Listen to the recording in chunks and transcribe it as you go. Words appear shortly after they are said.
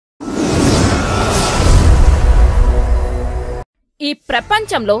ఈ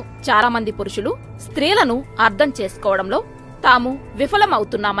ప్రపంచంలో చాలా మంది పురుషులు స్త్రీలను అర్థం చేసుకోవడంలో తాము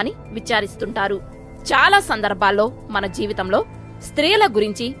విఫలమవుతున్నామని విచారిస్తుంటారు. చాలా సందర్భాల్లో మన జీవితంలో స్త్రీల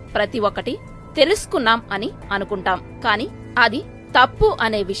గురించి ప్రతి ఒక్కటి తెలుసుకున్నాం అని అనుకుంటాం. కాని అది తప్పు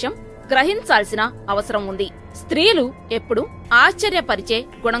అనే విషయం గ్రహించాల్సిన అవసరం ఉంది. స్త్రీలు ఎప్పుడు ఆశ్చర్యపరిచే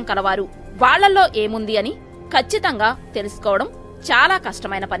గుణం కలవారు. వాళ్లలో ఏముంది అని ఖచ్చితంగా తెలుసుకోవడం చాలా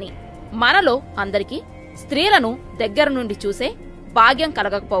కష్టమైన పని. మనలో అందరికీ స్త్రీలను దగ్గర నుండి చూసే భాగ్యం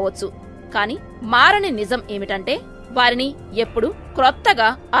కలగకపోవచ్చు. కాని మారని నిజం ఏమిటంటే వారిని ఎప్పుడు క్రొత్తగా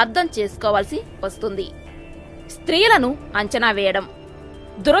అర్థం చేసుకోవాల్సి వస్తుంది. స్త్రీలను అంచనా వేయడం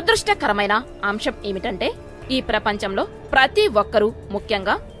దురదృష్టకరమైన అంశం ఏమిటంటే ఈ ప్రపంచంలో ప్రతి ఒక్కరూ,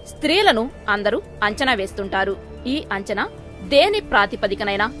 ముఖ్యంగా స్త్రీలను అందరూ అంచనా వేస్తుంటారు. ఈ అంచనా దేని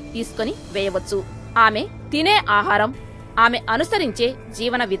ప్రాతిపదికనైనా తీసుకుని వేయవచ్చు. ఆమె తినే ఆహారం, ఆమె అనుసరించే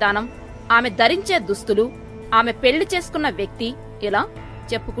జీవన విధానం, ఆమె ధరించే దుస్తులు, ఆమె పెళ్లి చేసుకున్న వ్యక్తి, ఇలా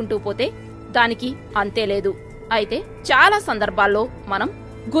చెప్పుకుంటూ పోతే దానికి అంతే లేదు. అయితే చాలా సందర్భాల్లో మనం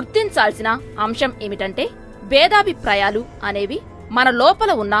గుర్తించాల్సిన అంశం ఏమిటంటే భేదాభిప్రాయాలు అనేవి మన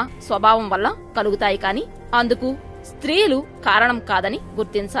లోపల ఉన్న స్వభావం వల్ల కలుగుతాయి. కాని అందుకు స్త్రీలు కారణం కాదని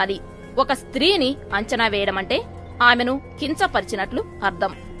గుర్తించాలి. ఒక స్త్రీని అంచనా వేయడమంటే ఆమెను కించపరిచినట్లు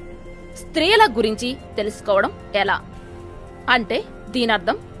అర్థం. స్త్రీల గురించి తెలుసుకోవడం ఎలా అంటే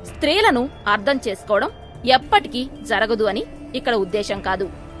దీనర్థం స్త్రీలను అర్థం చేసుకోవడం ఎప్పటికీ జరగదు అని ఇక్కడ ఉద్దేశం కాదు.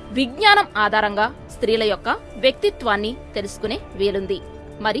 విజ్ఞానం ఆధారంగా స్త్రీల యొక్క వ్యక్తిత్వాన్ని తెలుసుకునే వీలుంది.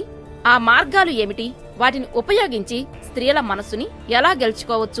 మరి ఆ మార్గాలు ఏమిటి, వాటిని ఉపయోగించి స్త్రీల మనసుని ఎలా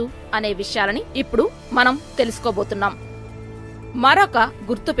గెలుచుకోవచ్చు అనే విషయాలని ఇప్పుడు మనం తెలుసుకోబోతున్నాం. మరొక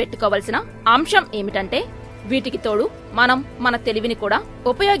గుర్తు పెట్టుకోవలసిన అంశం ఏమిటంటే వీటికి తోడు మనం మన తెలివిని కూడా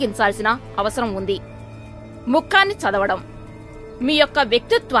ఉపయోగించాల్సిన అవసరం ఉంది. ముఖాన్ని చదవడం. మీ యొక్క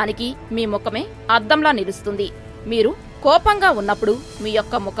వ్యక్తిత్వానికి మీ ముఖమే అద్దంలా నిలుస్తుంది. మీరు కోపంగా ఉన్నప్పుడు మీ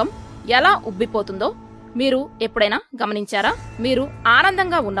యొక్క ముఖం ఎలా ఉబ్బిపోతుందో మీరు ఎప్పుడైనా గమనించారా? మీరు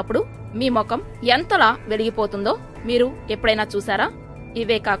ఆనందంగా ఉన్నప్పుడు మీ ముఖం ఎంతలా వెలిగిపోతుందో మీరు ఎప్పుడైనా చూసారా?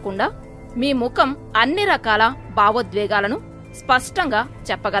 ఇవే కాకుండా మీ ముఖం అన్ని రకాల భావోద్వేగాలను స్పష్టంగా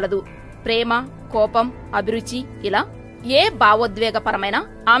చెప్పగలదు. ప్రేమ, కోపం, అభిరుచి, ఇలా ఏ భావోద్వేగపరమైన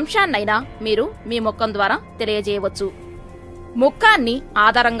అంశాన్నైనా మీరు మీ ముఖం ద్వారా తెలియజేయవచ్చు. ముఖాన్ని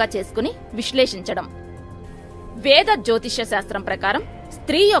ఆధారంగా చేసుకుని విశ్లేషించడం. వేద జ్యోతిష్య శాస్త్రం ప్రకారం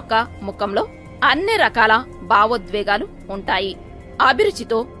స్త్రీ యొక్క ముఖంలో అన్ని రకాల భావోద్వేగాలు ఉంటాయి.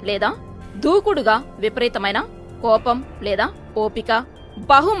 అభిరుచితో లేదా దూకుడుగా, విపరీతమైన కోపం లేదా ఓపిక,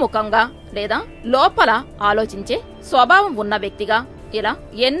 బహుముఖంగా లేదా లోపల ఆలోచించే స్వభావం ఉన్న వ్యక్తిగా, ఇలా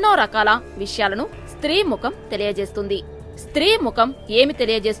ఎన్నో రకాల విషయాలను స్త్రీ ముఖం తెలియజేస్తుంది. స్త్రీ ముఖం ఏమి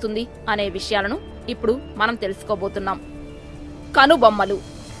తెలియజేస్తుంది అనే విషయాలను ఇప్పుడు మనం తెలుసుకోబోతున్నాం. కనుబొమ్మలు.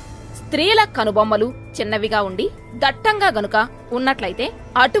 స్త్రీల కనుబొమ్మలు చిన్నవిగా ఉండి దట్టంగా గనుక ఉన్నట్లయితే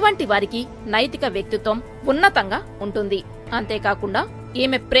అటువంటి వారికి నైతిక వ్యక్తిత్వం ఉన్నతంగా ఉంటుంది. అంతేకాకుండా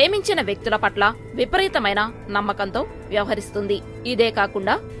ఈమె ప్రేమించిన వ్యక్తుల పట్ల విపరీతమైన నమ్మకంతో వ్యవహరిస్తుంది. ఇదే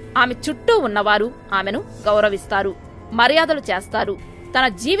కాకుండా ఆమె చుట్టూ ఉన్నవారు ఆమెను గౌరవిస్తారు, మర్యాదలు చేస్తారు. తన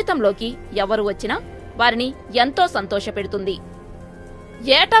జీవితంలోకి ఎవరు వచ్చినా వారిని ఎంతో సంతోషపెడుతుంది.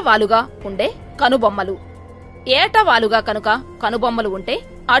 ఏటవాలుగా ఉండే కనుబొమ్మలు. ఏటవాలుగా కనుక కనుబొమ్మలు ఉంటే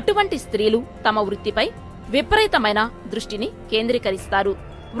అటువంటి స్త్రీలు తమ వృత్తిపై విపరీతమైన దృష్టిని కేంద్రీకరిస్తారు.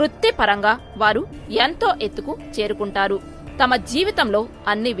 వృత్తిపరంగా వారు ఎంతో ఎత్తుకు చేరుకుంటారు. తమ జీవితంలో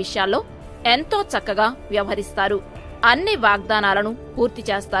అన్ని విషయాల్లో ఎంతో చక్కగా వ్యవహరిస్తారు. అన్ని వాగ్దానాలను పూర్తి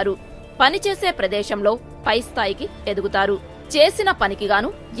చేస్తారు. పనిచేసే ప్రదేశంలో పై స్థాయికి ఎదుగుతారు. చేసిన పనికిగాను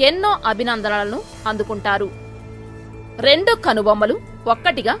ఎన్నో అభినందనలను అందుకుంటారు. రెండు కనుబొమ్మలు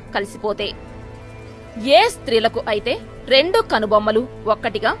ఒక్కటిగా కలిసిపోతే. ఏ స్త్రీలకు అయితే రెండు కనుబొమ్మలు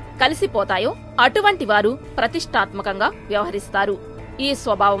ఒక్కటిగా కలిసిపోతాయో అటువంటి వారు ప్రతిష్టాత్మకంగా వ్యవహరిస్తారు. ఈ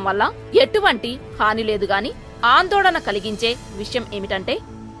స్వభావం వల్ల ఎటువంటి హాని లేదు గాని ఆందోళన కలిగించే విషయం ఏమిటంటే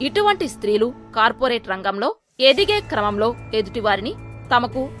ఇటువంటి స్త్రీలు కార్పొరేట్ రంగంలో ఎదిగే క్రమంలో ఎదుటివారిని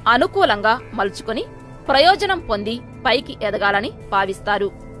తమకు అనుకూలంగా మలుచుకొని ప్రయోజనం పొంది పైకి ఎదగాలని భావిస్తారు.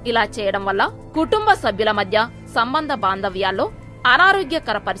 ఇలా చేయడం వల్ల కుటుంబ సభ్యుల మధ్య సంబంధ బాంధవ్యాల్లో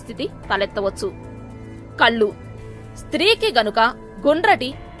అనారోగ్యకర పరిస్థితి తలెత్తవచ్చు. కళ్ళు. స్త్రీకి గనుక గుండ్రటి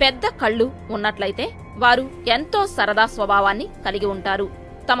పెద్ద కళ్ళు ఉన్నట్లయితే వారు ఎంతో సరదా స్వభావాన్ని కలిగి ఉంటారు.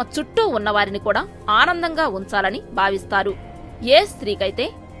 తమ చుట్టూ ఉన్నవారిని కూడా ఆనందంగా ఉంచాలని భావిస్తారు. ఏ స్త్రీకైతే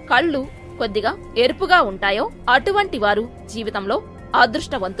కళ్ళు కొద్దిగా ఎరుపుగా ఉంటాయో అటువంటి వారు జీవితంలో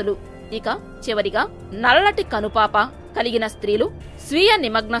అదృష్టవంతులు. ఇక చివరిగా నల్లటి కనుపాప కలిగిన స్త్రీలు స్వీయ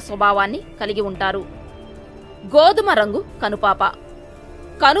నిమగ్న స్వభావాన్ని కలిగి ఉంటారు. గోధుమ రంగు కనుపాప.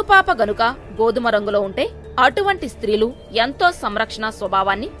 కనుపాప గనుక గోధుమ రంగులో ఉంటే అటువంటి స్త్రీలు ఎంతో సంరక్షణ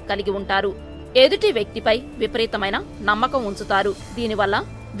స్వభావాన్ని కలిగి ఉంటారు. ఎదుటి వ్యక్తిపై విపరీతమైన నమ్మకం ఉంచుతారు. దీనివల్ల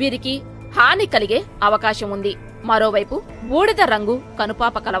వీరికి హాని కలిగే అవకాశం ఉంది. మరోవైపు బూడిద రంగు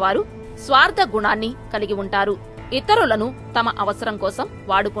కనుపాప కలవారు స్వార్థ గుణాన్ని కలిగి ఉంటారు. ఇతరులను తమ అవసరం కోసం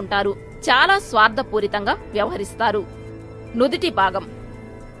వాడుకుంటారు. చాలా స్వార్థపూరితంగా వ్యవహరిస్తారు. నుదిటి భాగం.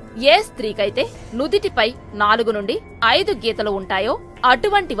 ఏ స్త్రీకైతే నుదిటిపై 4 నుండి 5 గీతలు ఉంటాయో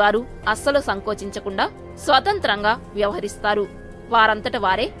అటువంటి వారు అస్సలు సంకోచించకుండా స్వతంత్రంగా వ్యవహరిస్తారు. వారంతట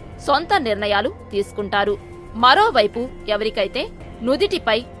వారే సొంత నిర్ణయాలు తీసుకుంటారు. మరోవైపు ఎవరికైతే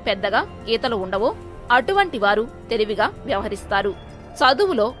నుదిటిపై పెద్దగా గీతలు ఉండవో అటువంటి వారు తెలివిగా వ్యవహరిస్తారు.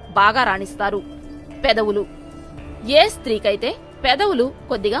 చదువులో బాగా రాణిస్తారు. పెదవులు. ఏ స్త్రీకైతే పెదవులు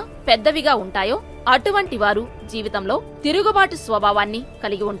కొద్దిగా పెద్దవిగా ఉంటాయో అటువంటి వారు జీవితంలో తిరుగుబాటు స్వభావాన్ని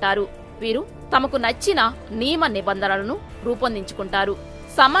కలిగి ఉంటారు. వీరు తమకు నచ్చిన నియమ నిబంధనలను రూపొందించుకుంటారు.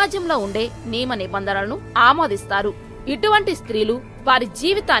 సమాజంలో ఉండే నియమ నిబంధనలను ఆమోదిస్తారు. ఇటువంటి స్త్రీలు వారి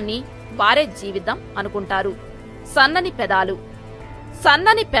జీవితాన్ని వారే జీవితం అనుకుంటారు. సన్నని పెదాలు.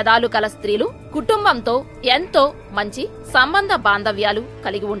 సన్నని పెదాలు కల స్త్రీలు కుటుంబంతో ఎంతో మంచి సంబంధ బాంధవ్యాలు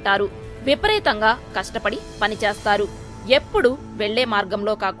కలిగి ఉంటారు. విపరీతంగా కష్టపడి పనిచేస్తారు. ఎప్పుడు వెళ్లే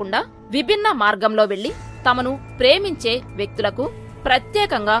మార్గంలో కాకుండా విభిన్న మార్గంలో వెళ్లి తమను ప్రేమించే వ్యక్తులకు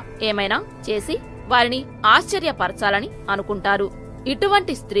ప్రత్యేకంగా ఏమైనా చేసి వారిని ఆశ్చర్యపరచాలని అనుకుంటారు.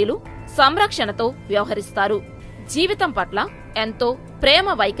 ఇటువంటి స్త్రీలు సంరక్షణతో వ్యవహరిస్తారు. జీవితం పట్ల ఎంతో ప్రేమ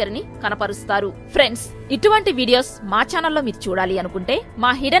వైఖరిని కనపరుస్తారు. ఫ్రెండ్స్, ఇటువంటి వీడియోస్ మా ఛానల్లో మీరు చూడాలి అనుకుంటే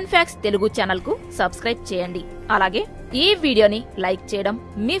మా హిడెన్ ఫ్యాక్ట్స్ తెలుగు ఛానల్ కు సబ్స్క్రైబ్ చేయండి. అలాగే ఈ వీడియోని లైక్ చేయడం,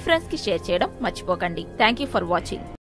 మీ ఫ్రెండ్స్ కి షేర్ చేయడం మర్చిపోకండి. Thank you for watching.